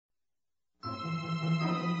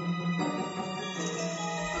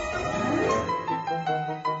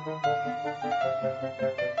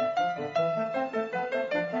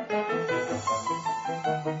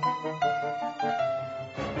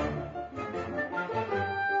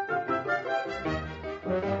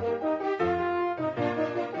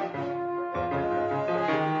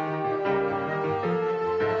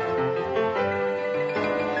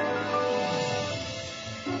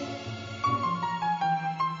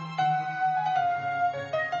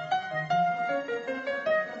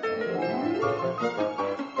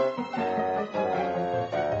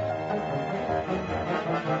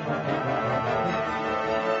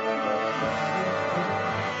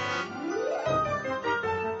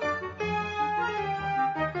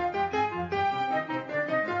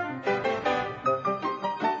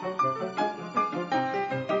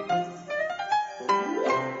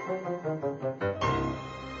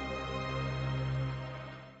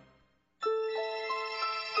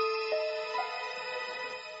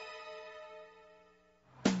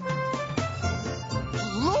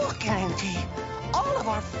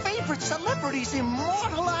our favorite celebrities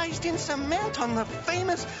immortalized in cement on the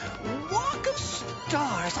famous Walk of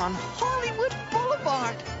Stars on Hollywood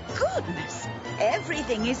Boulevard. Goodness,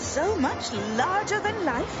 everything is so much larger than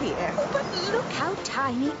life here. Oh, but look how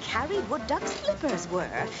tiny Carrie Wood Duck's flippers were,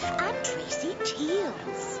 and Tracy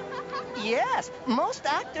Teal's. Yes, most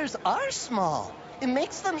actors are small. It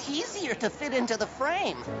makes them easier to fit into the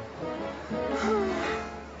frame.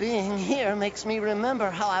 Being here makes me remember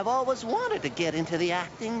how I've always wanted to get into the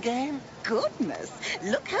acting game. Goodness,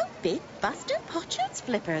 look how big Buster Pochard's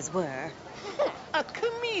flippers were. A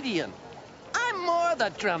comedian. I'm more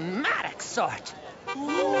the dramatic sort.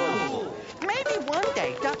 Ooh. Maybe one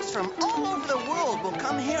day ducks from all over the world will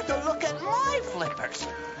come here to look at my flippers.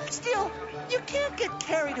 Still, you can't get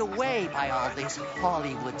carried away by all this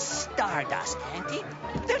Hollywood stardust, Auntie.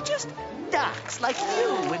 They're just ducks like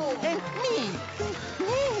you and me.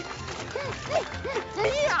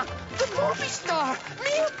 Mia, the movie star.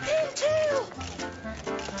 Mia Pintail.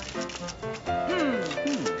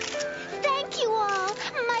 Thank you all,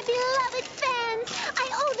 my beloved fans. I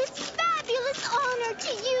owe this fabulous honor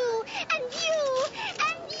to you and you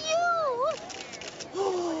and you.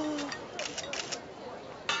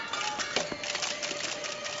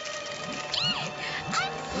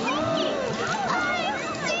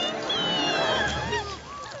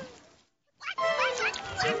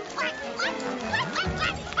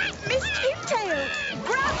 Miss Pintail,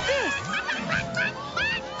 grab this!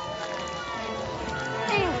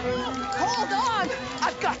 Hold on!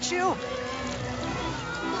 I've got you!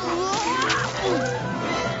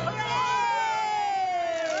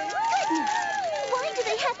 Why do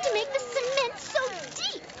they have to make the cement so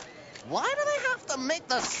deep? Why do they have to make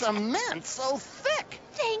the cement so thick?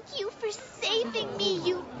 Thank you for saving me,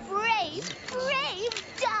 you brave, brave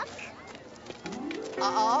duck.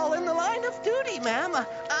 All in the line of duty, ma'am.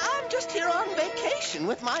 I'm just here on vacation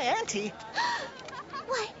with my auntie.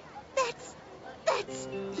 Why, that's...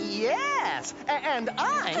 Yes, and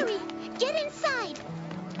I'm... Hurry, get inside.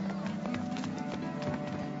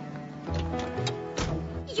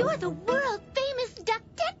 You're the world-famous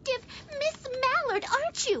detective, Miss Mallard,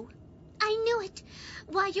 aren't you? I knew it.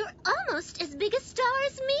 Why, you're almost as big a star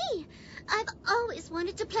as me. I've always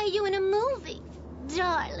wanted to play you in a movie,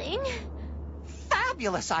 darling.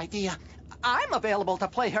 Fabulous idea. I'm available to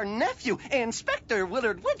play her nephew, Inspector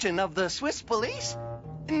Willard Widgeon of the Swiss Police.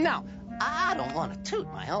 Now, I don't want to toot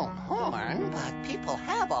my own horn, but people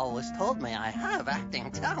have always told me I have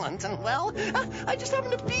acting talent, and, well, I just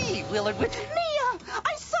happen to be Willard Widgeon. Mia,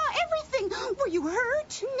 I saw everything. Were you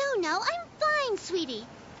hurt? No, I'm fine, sweetie.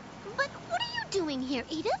 But what are you doing here,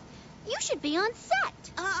 Edith? You should be on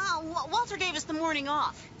set. Walter gave us the morning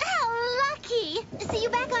off. How lucky. See you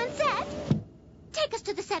back on set? Take us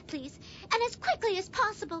to the set, please. And as quickly as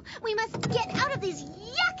possible. We must get out of these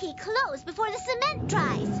yucky clothes before the cement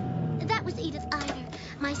dries. That was Edith Eider,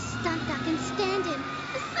 my stunt duck and stand-in.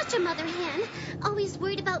 Such a mother hen. Always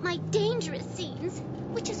worried about my dangerous scenes.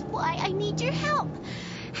 Which is why I need your help.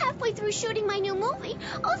 Halfway through shooting my new movie,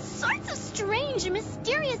 all sorts of strange and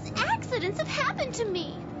mysterious accidents have happened to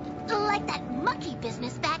me. Like that mucky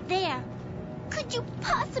business back there. Could you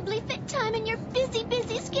possibly fit time in your busy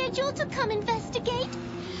schedule to come investigate?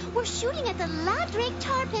 We're shooting at the Ladrake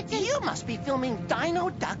tar pits and... You must be filming Dino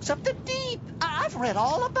Ducks of the Deep. I've read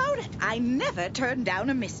all about it. I never turn down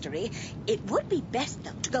a mystery. It would be best,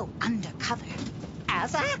 though, to go undercover.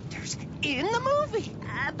 As actors in the movie.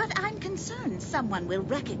 But I'm concerned someone will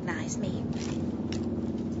recognize me.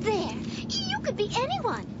 There. You could be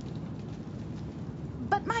anyone.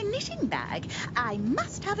 But my knitting bag, I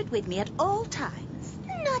must have it with me at all times.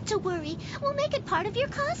 Not to worry. We'll make it part of your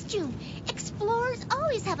costume. Explorers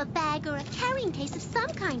always have a bag or a carrying case of some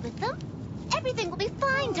kind with them. Everything will be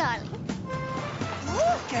fine, darling.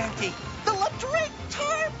 Look, Auntie, the Ladrake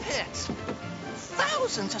tar pits.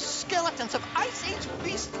 Thousands of skeletons of Ice Age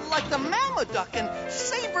beasts like the mammoth duck and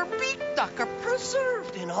saber-beaked duck are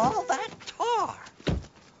preserved in all that tar.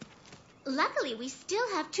 Luckily, we still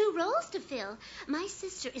have 2 roles to fill. My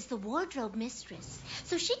sister is the wardrobe mistress,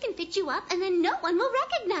 so she can fit you up and then no one will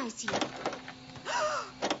recognize you.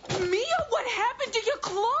 Mia, what happened to your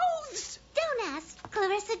clothes? Don't ask,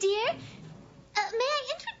 Clarissa dear. May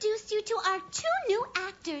I introduce you to our 2 new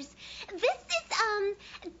actors? This is,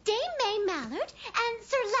 Dame May Mallard and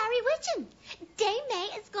Sir Larry Widgeon. Dame May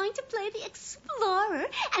is going to play the explorer,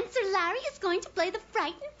 and Sir Larry is going to play the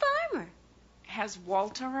frightened farmer. Has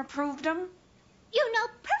Walter approved them? You know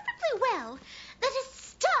perfectly well that as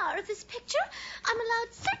star of this picture, I'm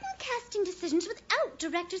allowed certain casting decisions without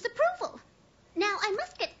director's approval. Now I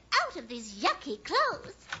must get out of these yucky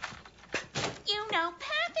clothes. You know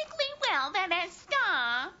perfectly well that as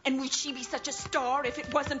star. And would she be such a star if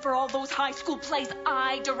it wasn't for all those high school plays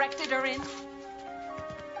I directed her in?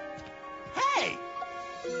 Hey!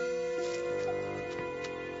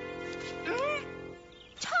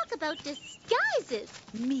 Talk about disguises.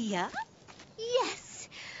 Mia? Yes,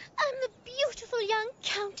 I'm the beautiful young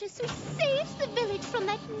countess who saves the village from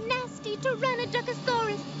that nasty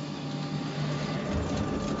Tyrannoduchosaurus.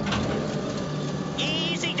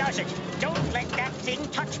 Easy does it. Don't let that thing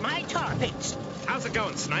touch my tar pits. How's it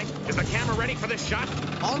going, Snipe? Is the camera ready for this shot?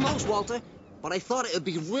 Almost, Walter. But I thought it would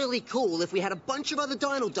be really cool if we had a bunch of other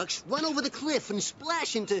dino ducks run over the cliff and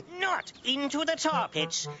splash into... Not into the tar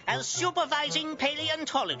pits. As supervising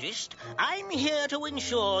paleontologist, I'm here to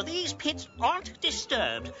ensure these pits aren't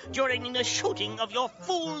disturbed during the shooting of your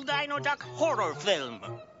full dino duck horror film.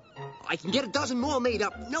 I can get a dozen more made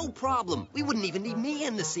up, no problem. We wouldn't even need me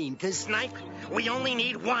in the scene, because... Snipe, we only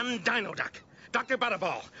need one dino duck. Dr.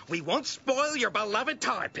 Butterball, we won't spoil your beloved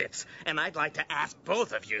tar pits. And I'd like to ask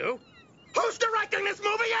both of you, who's directing this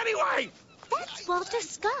movie anyway? That's Walter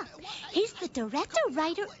Scott. He's the director,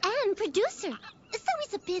 writer, and producer. So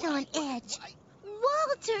he's a bit on edge.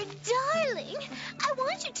 Walter, darling, I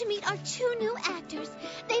want you to meet our two new actors.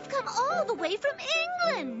 They've come all the way from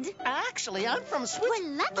England. Actually, I'm from We're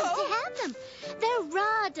Switzerland. lucky to have them. They're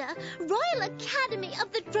RADA, Royal Academy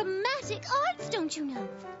of the Dramatic Arts, don't you know?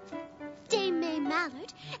 Dame May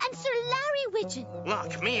Mallard and Sir Larry Widgeon.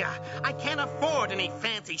 Look, Mia, I can't afford any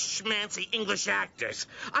fancy schmancy English actors.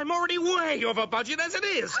 I'm already way over budget as it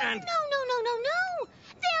is, and... No.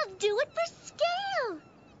 They'll do it for scale.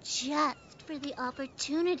 Just for the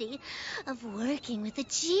opportunity of working with a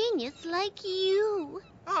genius like you.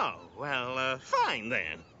 Oh, well, fine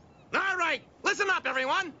then. All right, listen up,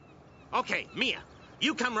 everyone. Okay, Mia,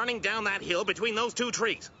 you come running down that hill between those two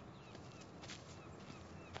trees.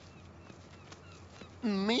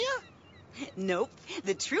 Mia? Nope.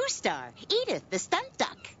 The true star, Edith, the stunt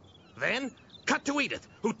duck. Then, cut to Edith,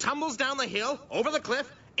 who tumbles down the hill, over the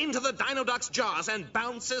cliff, into the dino duck's jaws and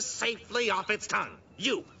bounces safely off its tongue.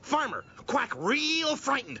 You, farmer, quack real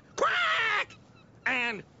frightened. Quack!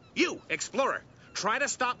 And you, explorer, try to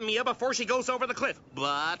stop Mia before she goes over the cliff,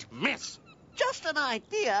 but miss. Just an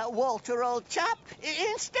idea, Walter, old chap.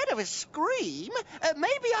 Instead of a scream,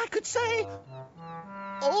 maybe I could say...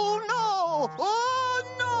 Oh, no! Oh,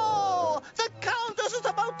 no! The Countess is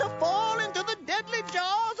about to fall into the deadly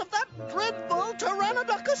jaws of that dreadful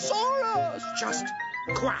Tyrannoduchosaurus! Just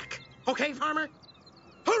quack. Okay, farmer?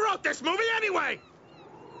 Who wrote this movie anyway?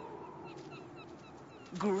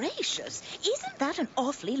 Gracious, isn't that an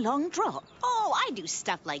awfully long drop? Oh, I do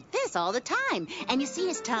stuff like this all the time. And you see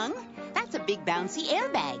his tongue? That's a big bouncy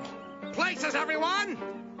airbag. Places, everyone!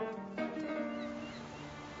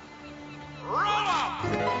 Roll up!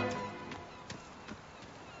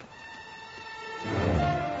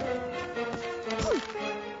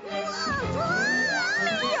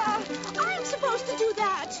 Mia! I'm supposed to do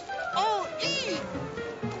that. Oh, E!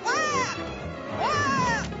 Wah!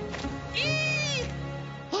 Wah! E!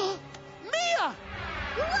 Mia!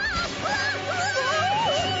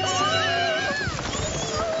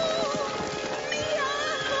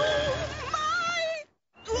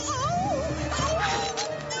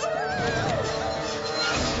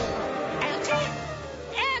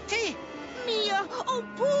 Auntie! Mia! Oh,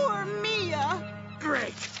 poor Mia!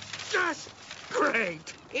 Great. Just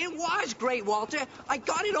great. It was great, Walter. I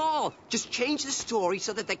got it all. Just change the story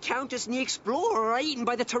so that the Countess and the Explorer are eaten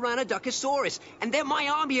by the Tyrannoduchosaurus. And then my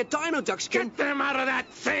army of dino ducks can... Get them out of that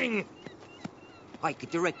thing! I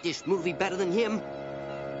could direct this movie better than him.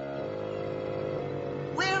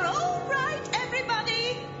 We're all right,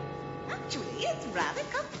 everybody. Actually, it's rather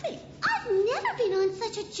comfy. I've never been on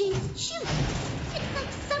such a jinxed shoot. It's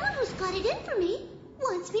like someone who's got it in for me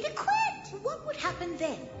wants me to quit. What would happen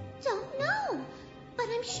then? Don't know. But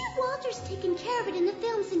I'm sure Walter's taken care of it in the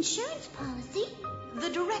film's insurance policy. The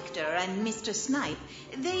director and Mr. Snipe,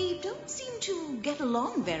 they don't seem to get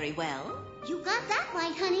along very well. You got that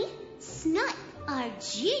right, honey. Snipe, our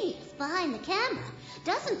genius behind the camera,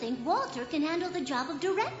 doesn't think Walter can handle the job of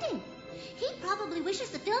directing. He probably wishes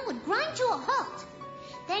the film would grind to a halt.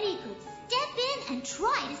 Then he could step in and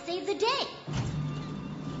try to save the day.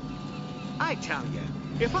 I tell you,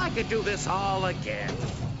 if I could do this all again,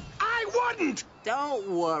 I wouldn't! Don't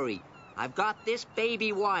worry. I've got this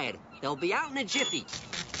baby wired. They'll be out in a jiffy.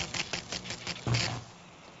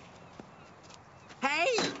 Hey!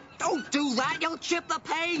 Don't do that! You'll chip the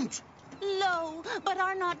paint! Lo, but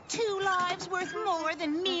are not 2 lives worth more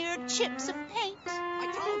than mere chips of paint?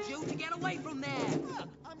 I told you to get away from there. Look,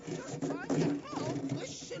 I'm just trying to help.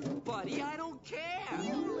 Listen, buddy, I don't care.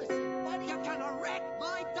 You listen, buddy, I'm trying to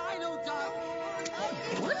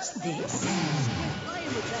was this?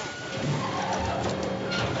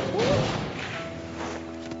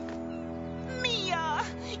 Mia,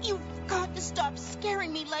 you've got to stop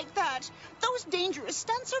scaring me like that. Those dangerous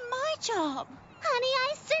stunts are my job. Honey,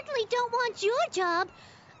 I certainly don't want your job.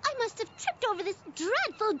 I must have tripped over this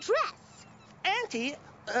dreadful dress. Auntie,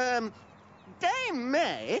 Dame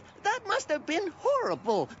May, that must have been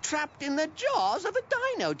horrible, trapped in the jaws of a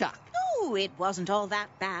dino duck. Oh, it wasn't all that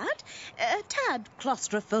bad. A tad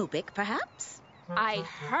claustrophobic, perhaps. I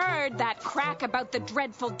heard that crack about the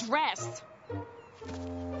dreadful dress.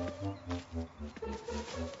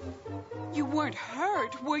 You weren't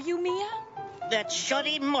hurt, were you, Mia? That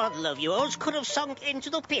shoddy model of yours could have sunk into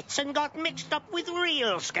the pits and got mixed up with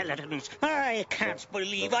real skeletons. I can't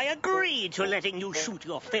believe I agreed to letting you shoot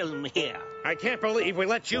your film here. I can't believe we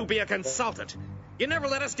let you be a consultant. You never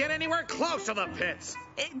let us get anywhere close to the pits.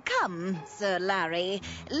 Come, Sir Larry,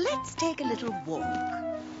 let's take a little walk.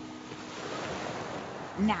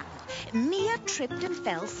 Now, Mia tripped and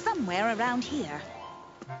fell somewhere around here.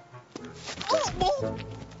 Oh.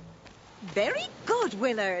 Very good,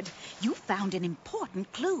 Willard. You found an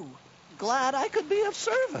important clue. Glad I could be of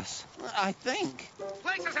service, I think.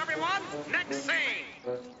 Places, everyone! Next scene!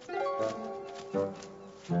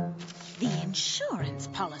 The insurance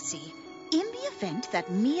policy. In the event that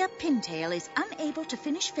Mia Pintail is unable to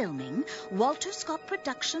finish filming, Walter Scott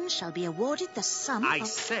Productions shall be awarded the sum I of...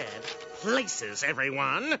 said places,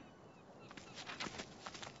 everyone!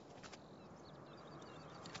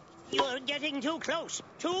 You're getting too close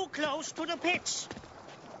to the pits.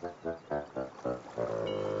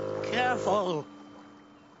 Careful.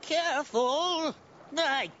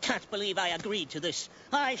 I can't believe I agreed to this.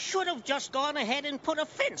 I should have just gone ahead and put a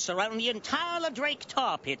fence around the entire Drake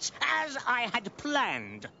tar pits, as I had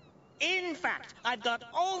planned. In fact, I've got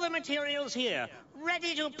all the materials here,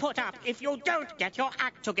 ready to put up if you don't get your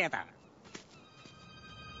act together.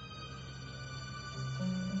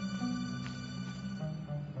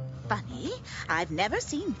 Funny, I've never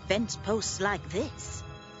seen fence posts like this.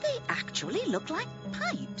 They actually look like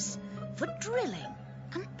pipes for drilling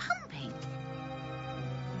and pumping.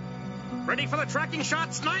 Ready for the tracking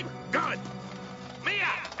shot, Snipe? Good. Mia,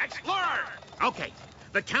 Explorer! Okay,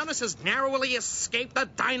 the Countess has narrowly escaped the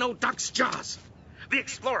Dino Duck's jaws. The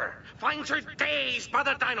Explorer finds her dazed by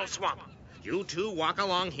the Dino Swamp. You two walk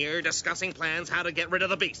along here discussing plans how to get rid of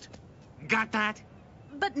the beast. Got that?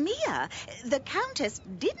 But Mia, the Countess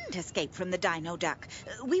didn't escape from the Dino Duck.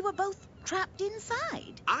 We were both trapped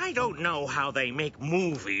inside. I don't know how they make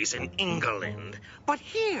movies in England, but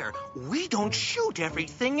here we don't shoot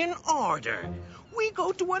everything in order. We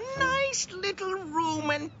go to a nice little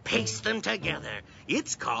room and paste them together.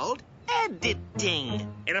 It's called editing.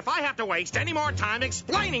 And if I have to waste any more time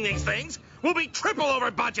explaining these things, we'll be triple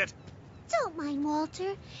over budget. Don't mind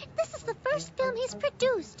Walter. This is the first film he's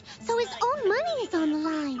produced, so his own money is on the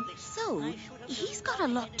line. So, he's got a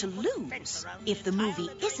lot to lose if the movie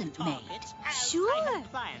isn't made. Sure.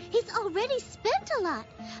 He's already spent a lot,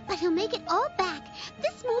 but he'll make it all back.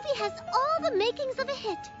 This movie has all the makings of a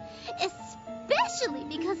hit, especially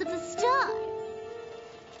because of the star.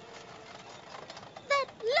 That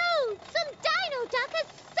loathsome Dino Duck has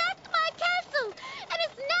sacked my castle and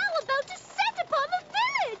is now about to set upon the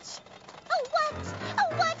village.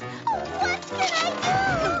 What can I do?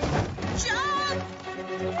 Jump!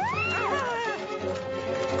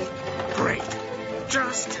 Great.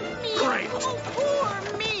 Just great. Oh, poor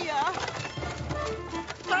Mia.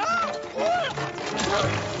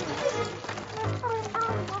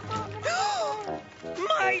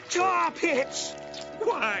 My tar pits!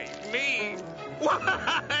 Why me?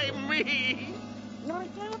 Why me?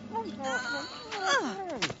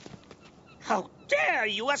 How dare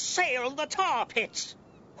you assail the tar pits?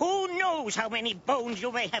 Who knows how many bones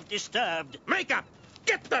you may have disturbed? Makeup!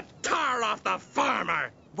 Get the tar off the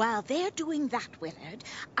farmer! While they're doing that, Willard,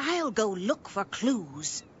 I'll go look for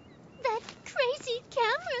clues. That crazy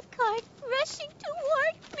camera cart rushing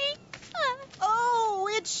toward me. Oh,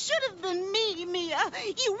 it should have been me, Mia.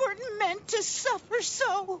 You weren't meant to suffer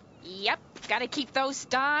so. Yep, gotta keep those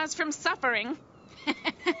stars from suffering.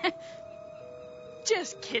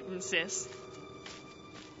 Just kidding, sis.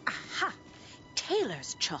 Aha!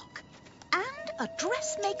 Tailor's chalk and a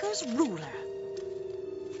dressmaker's ruler.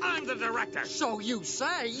 I'm the director. So you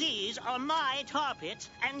say. These are my tar pits,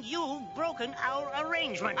 and you've broken our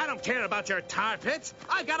arrangement. I don't care about your tar pits.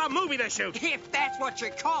 I've got a movie to shoot. If that's what you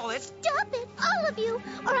call it. Stop it, all of you,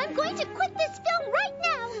 or I'm going to quit this film right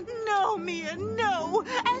now. No, Mia, no.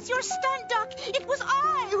 As your stunt duck, it was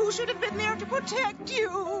I who You should have been there to protect you.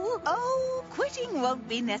 Oh, quitting won't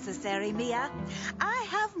be necessary, Mia. I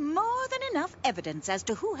have more than enough evidence as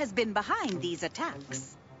to who has been behind these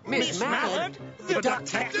attacks. Miss Mallard? The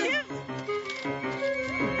detective?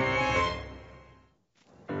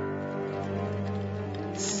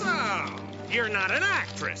 So, you're not an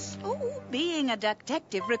actress. Oh, being a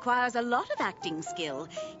detective requires a lot of acting skill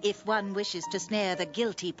if one wishes to snare the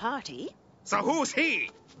guilty party. So who's he?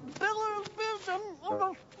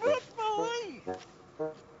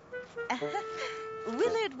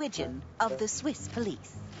 Willard Widgeon of the Swiss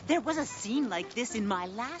police. There was a scene like this in my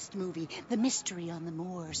last movie, The Mystery on the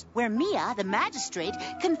Moors, where Mia, the magistrate,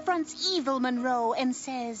 confronts evil Monroe and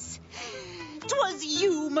says, "'Twas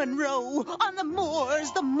you, Monroe, on the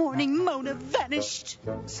moors the morning Mona vanished."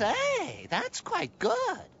 Say, that's quite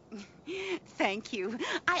good. Thank you.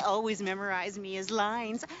 I always memorize Mia's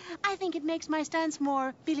lines. I think it makes my stunts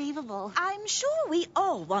more believable. I'm sure we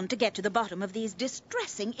all want to get to the bottom of these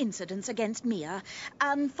distressing incidents against Mia.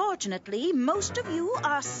 Unfortunately, most of you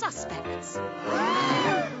are suspects.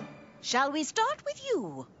 Shall we start with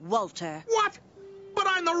you, Walter? What? But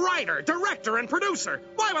I'm the writer, director, and producer.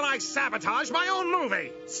 Why would I sabotage my own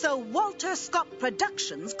movie? So Walter Scott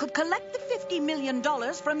Productions could collect the $50 million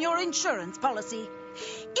from your insurance policy.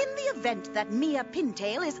 In the event that Mia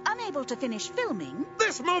Pintail is unable to finish filming...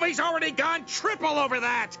 This movie's already gone triple over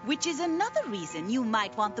that! Which is another reason you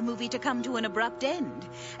might want the movie to come to an abrupt end.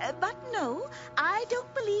 But no, I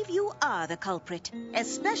don't believe you are the culprit.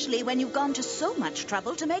 Especially when you've gone to so much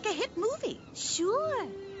trouble to make a hit movie. Sure.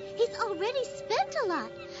 He's already spent a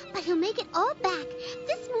lot, but he'll make it all back.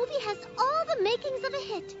 This movie has all the makings of a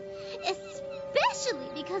hit, especially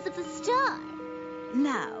because of the star.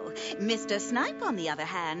 Now, Mr. Snipe, on the other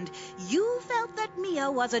hand, you felt that Mia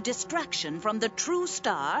was a distraction from the true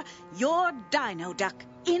star, your Dino Duck.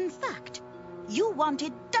 In fact, you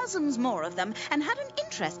wanted dozens more of them and had an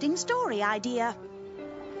interesting story idea.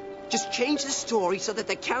 Just change the story so that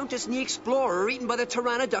the Countess and the Explorer are eaten by the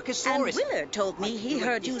Tyrannoduchosaurus. And Willard told me he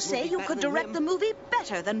heard you say you could direct the movie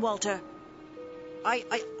better than Walter.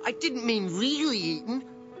 I didn't mean really eaten.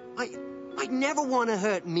 I never want to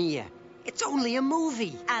hurt Mia. It's only a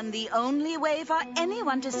movie. And the only way for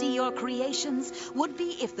anyone to see your creations would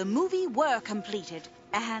be if the movie were completed.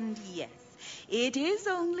 And yes, it is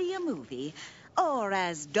only a movie. Or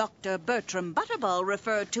as Dr. Bertram Butterball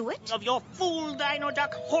referred to it... Of your fool Dino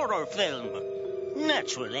Duck horror film.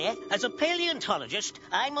 Naturally, as a paleontologist,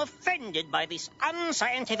 I'm offended by this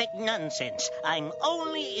unscientific nonsense. I'm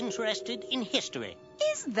only interested in history.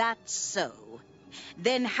 Is that so?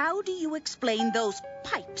 Then how do you explain those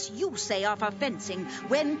pipes you say are for fencing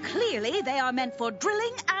when clearly they are meant for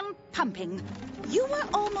drilling and pumping? You were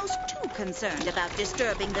almost too concerned about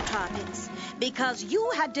disturbing the tar pits because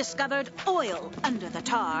you had discovered oil under the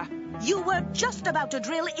tar. You were just about to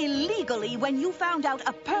drill illegally when you found out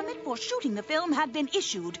a permit for shooting the film had been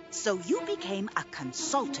issued. So you became a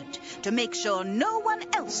consultant to make sure no one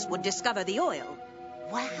else would discover the oil.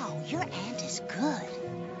 Wow, your aunt is good.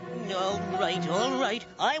 All right.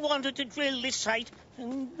 I wanted to drill this site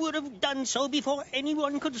and would have done so before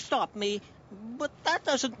anyone could stop me. But that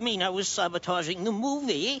doesn't mean I was sabotaging the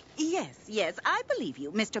movie. Yes, I believe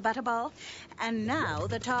you, Mr. Butterball. And now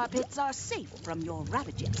the tar pits are safe from your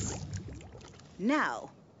ravages.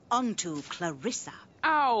 Now, on to Clarissa.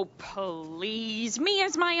 Oh, please.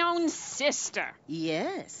 Mia's my own sister.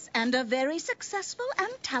 Yes, and a very successful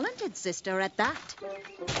and talented sister at that.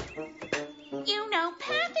 You know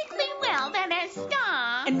perfectly well that as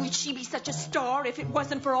star... And would she be such a star if it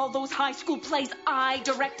wasn't for all those high school plays I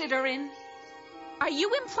directed her in? Are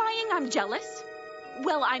you implying I'm jealous?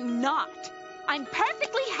 Well, I'm not. I'm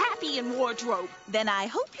perfectly happy in wardrobe. Then I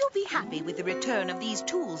hope you'll be happy with the return of these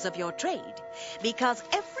tools of your trade, because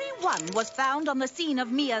every one was found on the scene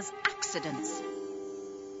of Mia's accidents.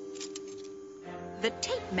 The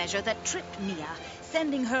tape measure that tripped Mia,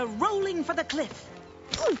 sending her rolling for the cliff.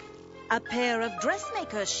 A pair of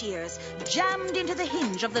dressmaker's shears jammed into the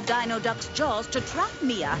hinge of the Dino Duck's jaws to trap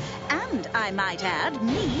Mia, and, I might add,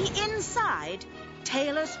 me inside.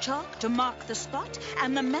 Tailor's chalk to mark the spot,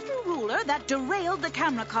 and the metal ruler that derailed the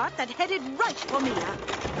camera cart that headed right for Mia.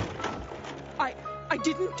 I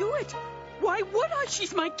didn't do it. Why would I?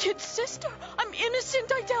 She's my kid sister. I'm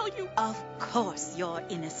innocent, I tell you. Of course you're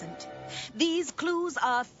innocent. These clues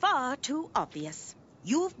are far too obvious.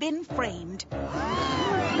 You've been framed.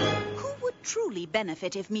 Who would truly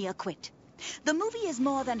benefit if Mia quit? The movie is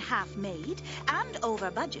more than half made and over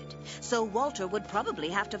budget, so Walter would probably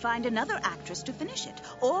have to find another actress to finish it,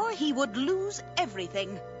 or he would lose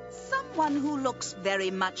everything. Someone who looks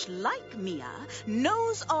very much like Mia,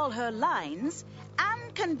 knows all her lines,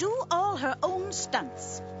 and can do all her own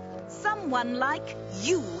stunts. Someone like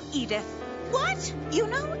you, Edith. What? You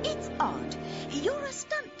know, it's odd. You're a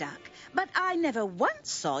stunt duck, but I never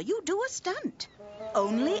once saw you do a stunt.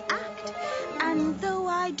 Only act. And though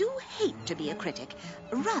I do hate to be a critic,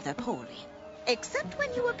 rather poorly. Except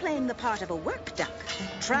when you were playing the part of a work duck,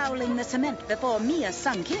 troweling the cement before Mia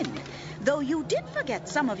sunk in. Though you did forget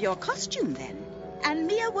some of your costume then. And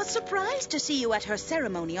Mia was surprised to see you at her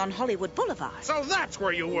ceremony on Hollywood Boulevard. So that's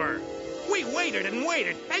where you were. We waited and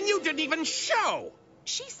waited, and you didn't even show.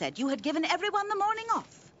 She said you had given everyone the morning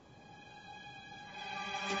off.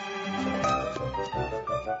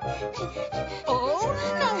 Oh,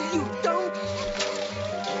 no, you don't.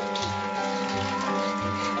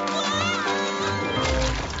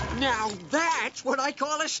 Now that's what I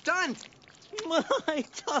call a stunt. My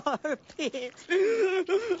tar pit.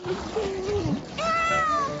 Help!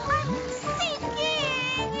 I'm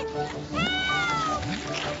sinking!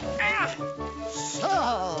 Help! So,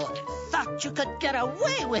 thought you could get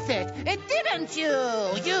away with it, didn't you,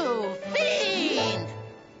 you fiend?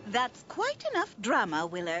 That's quite enough drama,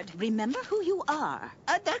 Willard. Remember who you are.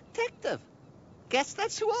 A detective. Guess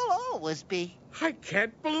that's who I'll always be. I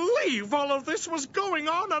can't believe all of this was going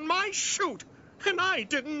on my shoot, and I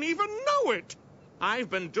didn't even know it. I've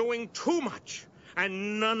been doing too much,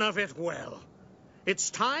 and none of it well. It's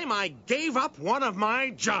time I gave up one of my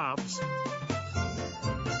jobs.